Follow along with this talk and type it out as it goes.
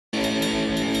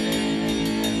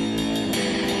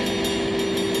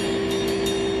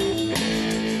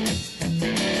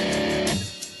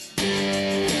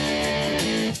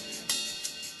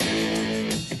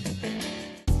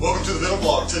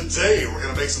Today we're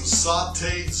going to make some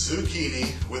sauteed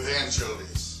zucchini with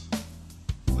anchovies.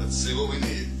 Let's see what we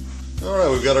need. Alright,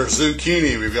 we've got our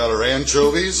zucchini, we've got our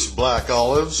anchovies, black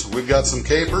olives, we've got some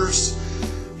capers.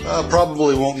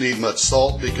 Probably won't need much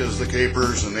salt because the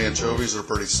capers and the anchovies are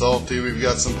pretty salty. We've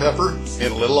got some pepper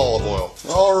and a little olive oil.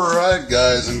 Alright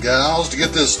guys and gals, to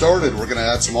get this started we're going to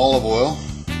add some olive oil.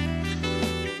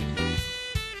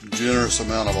 Generous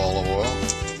amount of olive oil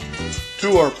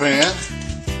to our pan.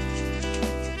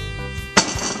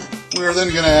 We are then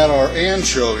going to add our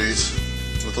anchovies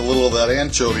with a little of that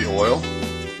anchovy oil.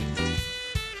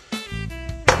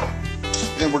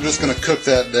 And we're just going to cook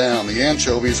that down. The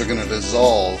anchovies are going to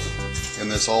dissolve in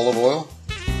this olive oil.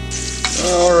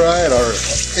 Alright, our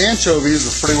anchovies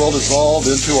are pretty well dissolved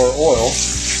into our oil.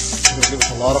 It's going to give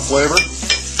us a lot of flavor.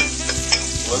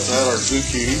 Let's add our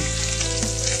zucchini.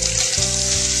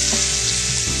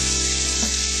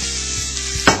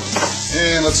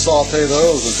 And let's saute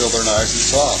those until they're nice and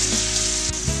soft.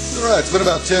 Alright, it's been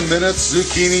about 10 minutes.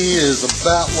 Zucchini is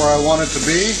about where I want it to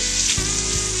be.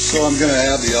 So I'm going to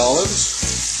add the olives.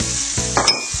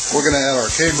 We're going to add our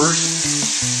capers.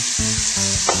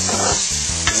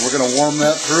 And we're going to warm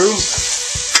that through.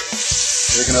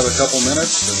 Take another couple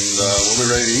minutes and we'll be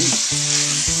ready to eat.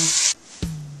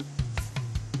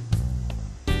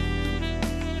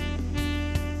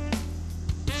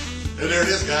 And there it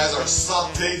is, guys, our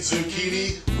sauteed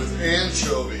zucchini with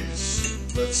anchovies.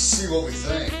 Let's see what we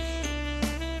think.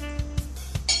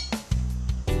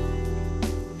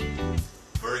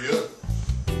 Very good.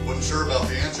 Wasn't sure about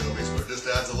the anchovies, but it just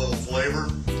adds a little flavor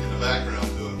in the background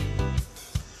to it.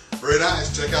 Very nice.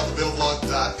 Check out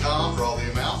thebittlevlog.com for all the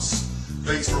amounts.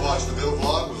 Thanks for watching the Bittle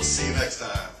Vlog. We'll see you next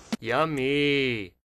time. Yummy.